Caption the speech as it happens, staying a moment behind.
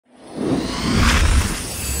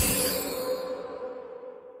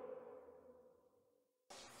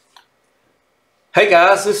Hey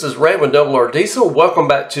guys, this is Ray with Double R Diesel. Welcome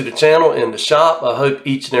back to the channel and the shop. I hope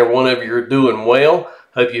each and every one of you are doing well.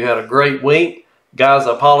 Hope you had a great week. Guys,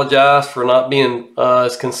 I apologize for not being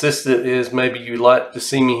as consistent as maybe you'd like to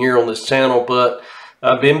see me here on this channel, but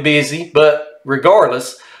I've been busy. But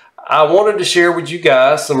regardless, I wanted to share with you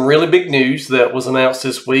guys some really big news that was announced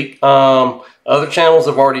this week. Other channels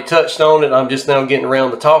have already touched on it. I'm just now getting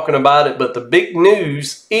around to talking about it. But the big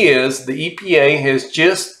news is the EPA has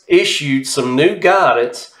just issued some new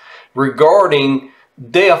guidance regarding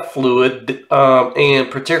DEF fluid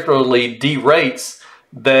and particularly derates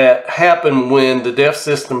that happen when the DEF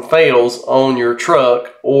system fails on your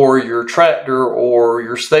truck or your tractor or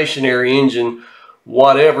your stationary engine,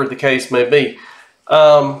 whatever the case may be.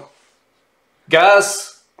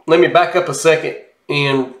 Guys, let me back up a second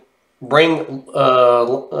and bring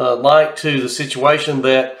light to the situation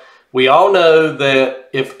that we all know that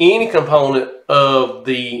if any component of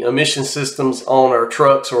the emission systems on our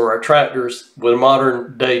trucks or our tractors with a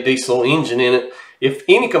modern day diesel engine in it, if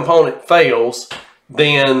any component fails,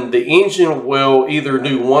 then the engine will either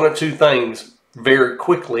do one or two things very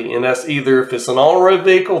quickly. And that's either, if it's an on-road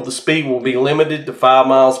vehicle, the speed will be limited to 5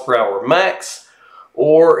 miles per hour max.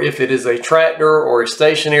 Or if it is a tractor or a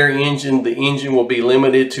stationary engine, the engine will be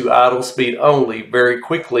limited to idle speed only very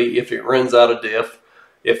quickly if it runs out of DEF,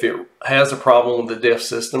 if it has a problem with the DEF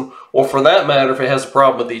system, or for that matter, if it has a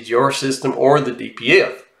problem with the EGR system or the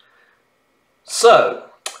DPF. So,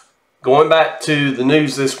 going back to the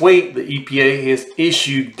news this week, the EPA has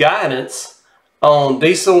issued guidance on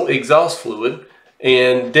diesel exhaust fluid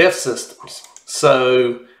and DEF systems.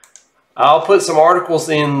 So, I'll put some articles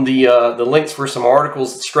in the links for some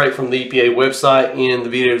articles straight from the EPA website in the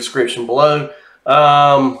video description below.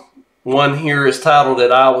 One here is titled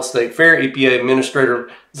at Iowa State Fair, EPA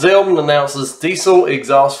Administrator Zeldin announces diesel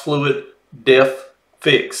exhaust fluid DEF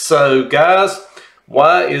fix. So guys,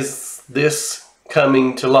 why is this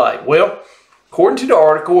coming to light? Well, according to the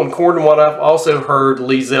article and according to what I've also heard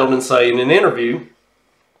Lee Zeldin say in an interview,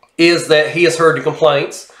 is that he has heard the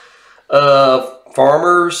complaints of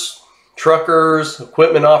farmers, truckers,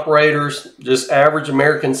 equipment operators, just average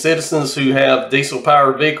American citizens who have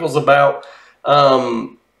diesel-powered vehicles about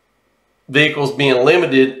vehicles being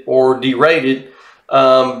limited or derated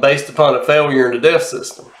based upon a failure in the DEF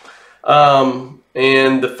system.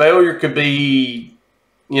 And the failure could be,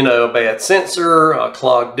 you know, a bad sensor, a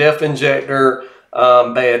clogged DEF injector,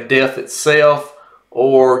 bad DEF itself,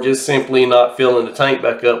 or just simply not filling the tank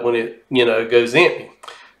back up when it, you know, goes empty.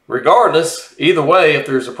 Regardless, either way, if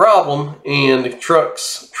there's a problem and the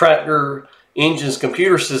truck's tractor engine's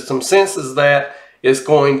computer system senses that, it's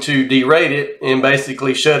going to derate it and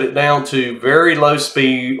basically shut it down to very low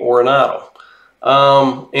speed or an idle.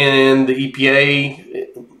 And the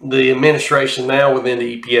EPA, the administration now within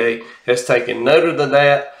the EPA has taken note of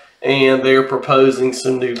that, and they're proposing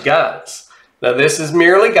some new guidance. Now this is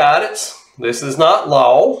merely guidance. This is not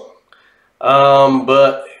law,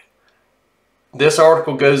 but this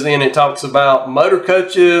article goes in and talks about motor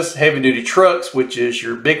coaches, heavy duty trucks, which is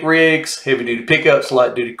your big rigs, heavy duty pickups,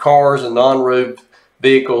 light duty cars, and non-road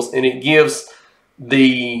vehicles. And it gives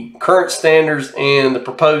the current standards and the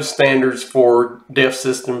proposed standards for DEF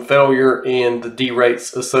system failure and the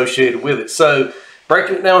derates associated with it. So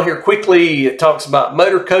breaking it down here quickly, it talks about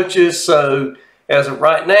motor coaches. So as of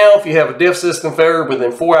right now, if you have a DEF system failure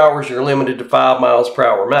within 4 hours, you're limited to 5 miles per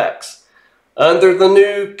hour max. Under the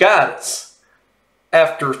new guidance,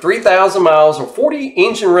 after 3,000 miles or 40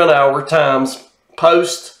 engine run hour times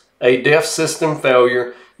post a DEF system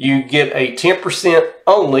failure, you get a 10%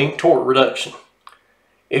 only torque reduction.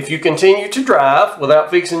 If you continue to drive without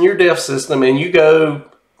fixing your DEF system and you go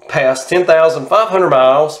past 10,500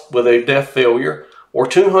 miles with a DEF failure or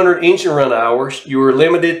 200 engine run hours, you are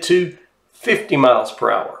limited to 50 miles per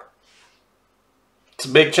hour. It's a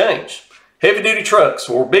big change. Heavy duty trucks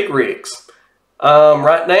or big rigs.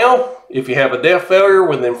 Right now, if you have a DEF failure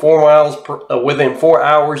within 4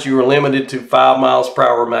 hours, you are limited to 5 miles per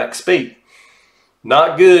hour max speed.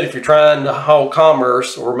 Not good if you're trying to haul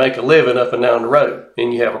commerce or make a living up and down the road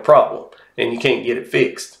and you have a problem and you can't get it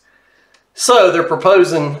fixed. So they're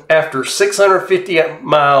proposing after 650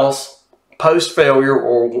 miles post failure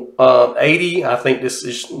or 80, I think this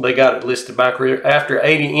is, they got it listed back here, after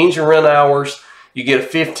 80 engine run hours, you get a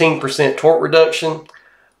 15% torque reduction.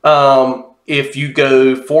 If you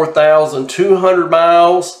go 4,200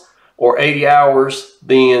 miles or 80 hours,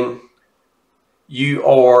 then you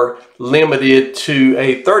are limited to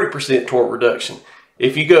a 30% torque reduction.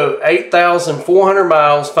 If you go 8,400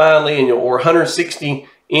 miles finally, or 160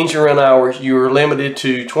 engine run hours, you are limited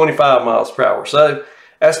to 25 miles per hour. So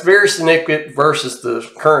That's very significant versus the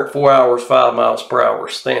current 4 hours, 5 miles per hour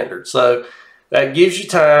standard. So that gives you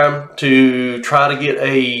time to try to get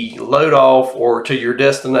a load off or to your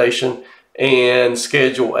destination and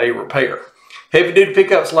schedule a repair. Heavy duty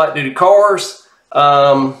pickups, light duty cars.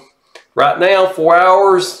 Right now, 4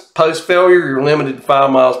 hours post failure, you're limited to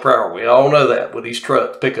 5 miles per hour. We all know that with these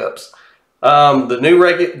trucks, pickups.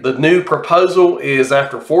 The new proposal is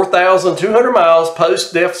after 4,200 miles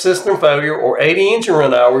post DEF system failure or 80 engine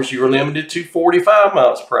run hours, you are limited to 45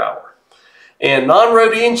 miles per hour. And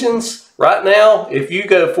non-road engines, right now, if you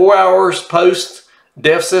go 4 hours post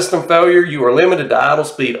DEF system failure, you are limited to idle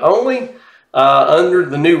speed only. Under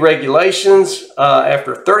the new regulations,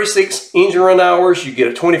 after 36 engine run hours, you get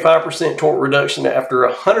a 25% torque reduction. After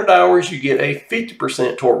 100 hours, you get a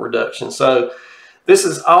 50% torque reduction. So this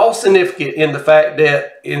is all significant in the fact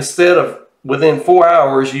that instead of within 4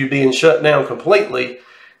 hours you being shut down completely,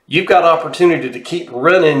 you've got opportunity to keep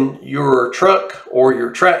running your truck or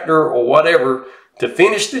your tractor or whatever to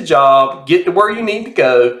finish the job, get to where you need to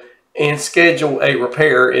go, and schedule a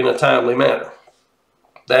repair in a timely manner.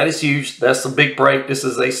 That is huge. That's a big break. This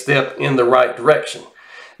is a step in the right direction.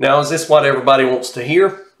 Now, is this what everybody wants to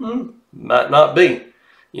hear? Might not be.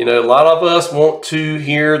 You know, a lot of us want to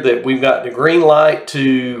hear that we've got the green light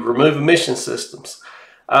to remove emission systems.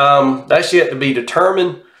 That's yet to be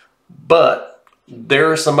determined, but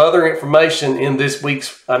there is some other information in this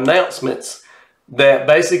week's announcements that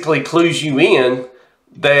basically clues you in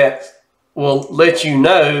that will let you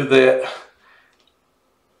know that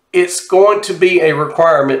it's going to be a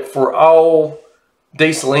requirement for all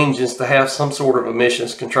diesel engines to have some sort of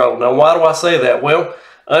emissions control. Now, why do I say that? Well,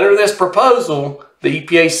 under this proposal, the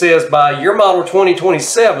EPA says by year model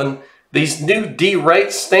 2027, these new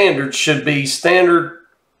derate standards should be standard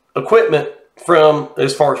equipment from,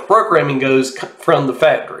 as far as programming goes, from the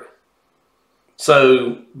factory.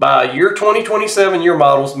 So by year 2027 year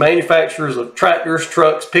models, manufacturers of tractors,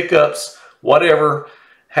 trucks, pickups, whatever,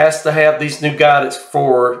 has to have these new guidance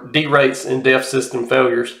for derates and DEF system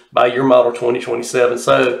failures by year model 2027.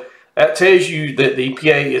 So that tells you that the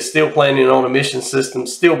EPA is still planning on emission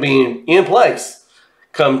systems still being in place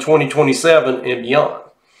come 2027 and beyond.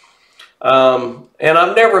 And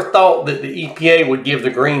I've never thought that the EPA would give the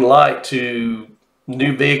green light to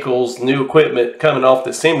new vehicles, new equipment coming off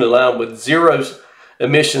the assembly line with zero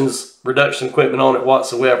emissions reduction equipment on it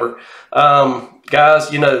whatsoever.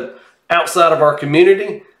 Guys, you know, outside of our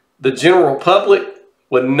community, the general public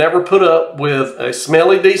would never put up with a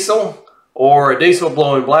smelly diesel or a diesel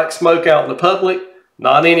blowing black smoke out in the public.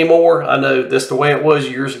 Not anymore. I know that's the way it was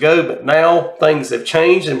years ago, but now things have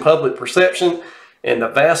changed in public perception, and the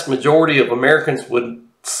vast majority of Americans would,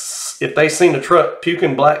 if they seen a truck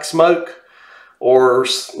puking black smoke or,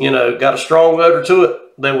 you know, got a strong odor to it,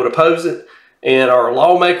 they would oppose it. And our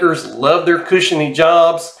lawmakers love their cushiony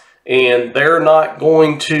jobs, and they're not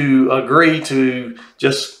going to agree to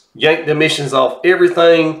just yank the emissions off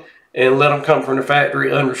everything and let them come from the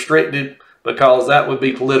factory unrestricted, because that would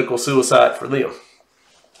be political suicide for them.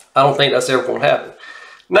 I don't think that's ever going to happen.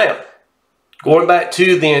 Now, going back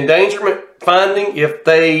to the endangerment finding, if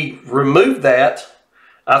they remove that,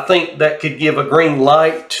 I think that could give a green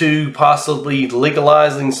light to possibly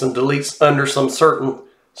legalizing some deletes under some certain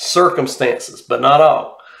circumstances, but not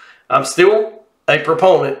all. I'm still a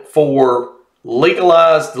proponent for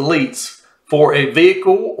legalized deletes for a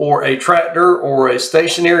vehicle or a tractor or a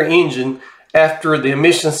stationary engine after the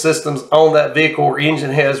emission systems on that vehicle or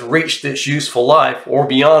engine has reached its useful life or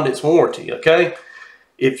beyond its warranty, okay?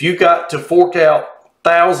 If you got to fork out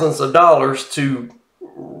thousands of dollars to,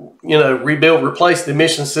 you know, rebuild, replace the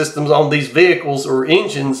emission systems on these vehicles or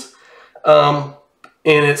engines, and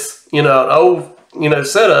it's, you know, an old, you know,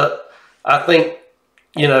 setup, I think,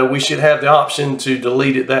 you know, we should have the option to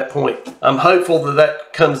delete at that point. I'm hopeful that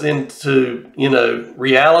that comes into, you know,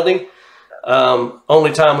 reality.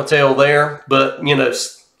 Only time will tell there, but, you know,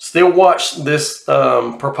 still watch this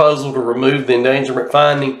proposal to remove the endangerment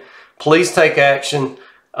finding. Please take action.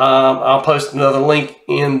 I'll post another link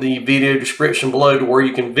in the video description below to where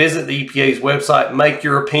you can visit the EPA's website, make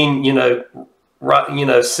your opinion, you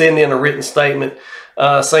know, send in a written statement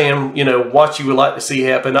saying, you know, what you would like to see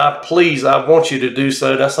happen. I want you to do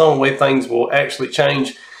so. That's the only way things will actually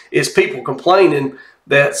change. It's people complaining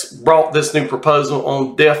that's brought this new proposal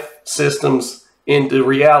on DEF systems into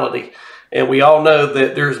reality. And we all know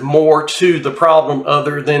that there's more to the problem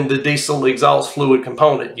other than the diesel exhaust fluid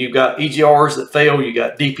component. You've got EGRs that fail, you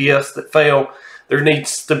got DPFs that fail. There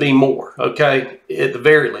needs to be more, okay, at the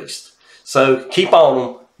very least. So keep on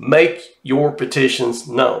them, make your petitions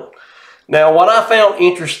known. Now, what I found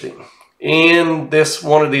interesting in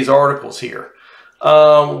one of these articles here,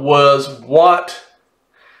 was what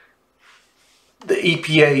the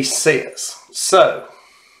EPA says. So,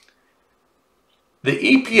 the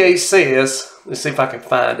EPA says, let's see if I can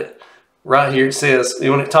find it. Right here it says,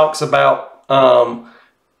 when it talks about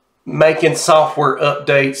making software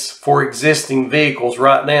updates for existing vehicles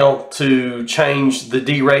right now to change the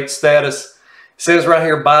derate status, it says right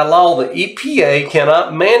here, by law, the EPA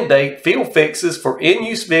cannot mandate field fixes for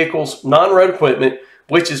in-use vehicles, non-road equipment,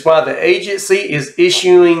 which is why the agency is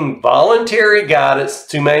issuing voluntary guidance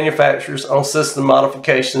to manufacturers on system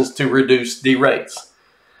modifications to reduce derates.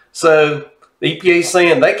 So the EPA is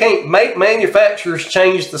saying they can't make manufacturers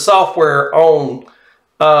change the software on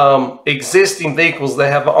existing vehicles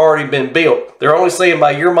that have already been built. They're only saying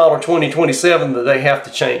by year model 2027 that they have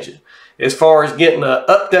to change it. As far as getting an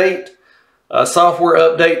update, a software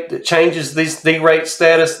update that changes this derate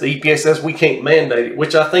status, the EPA says we can't mandate it,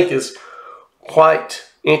 which I think is quite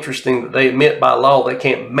interesting that they admit by law they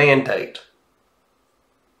can't mandate.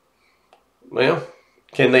 Well,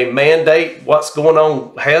 can they mandate what's going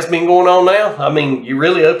on, has been going on now? I mean, you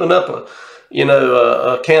really open up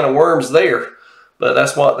a can of worms there, but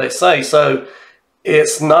that's what they say. So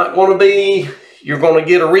it's not going to be, you're going to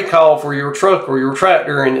get a recall for your truck or your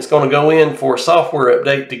tractor and it's going to go in for a software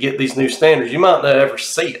update to get these new standards. You might not ever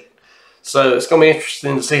see it. So it's going to be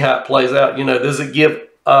interesting to see how it plays out. You know, does it give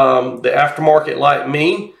the aftermarket like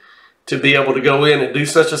me to be able to go in and do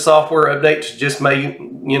such a software update to just make,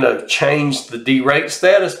 change the derate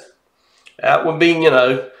status? That would be,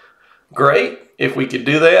 great if we could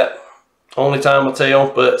do that. Only time will tell,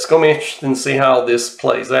 but it's going to be interesting to see how this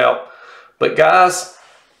plays out. But guys,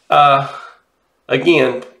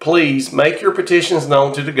 again, please make your petitions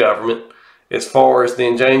known to the government as far as the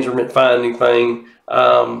endangerment finding thing.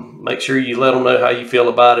 Make sure you let them know how you feel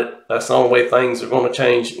about it. That's the only way things are going to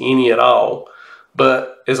change any at all.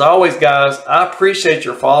 But as always, guys, I appreciate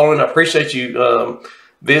your following. I appreciate you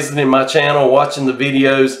visiting my channel, watching the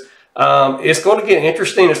videos. It's going to get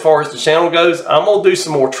interesting as far as the channel goes. I'm going to do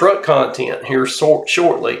some more truck content here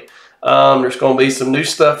shortly. There's going to be some new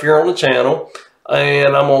stuff here on the channel,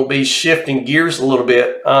 and I'm going to be shifting gears a little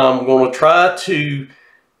bit. I'm going to try to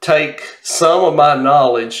take some of my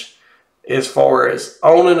knowledge as far as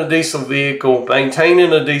owning a diesel vehicle,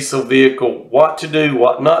 maintaining a diesel vehicle, what to do,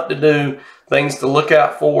 what not to do, things to look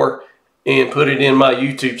out for, and put it in my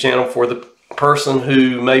YouTube channel for the person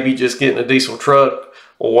who may be just getting a diesel truck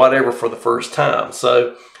or whatever for the first time.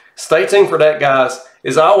 So stay tuned for that, guys.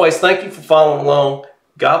 As always, thank you for following along.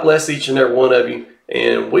 God bless each and every one of you,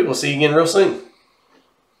 and we will see you again real soon.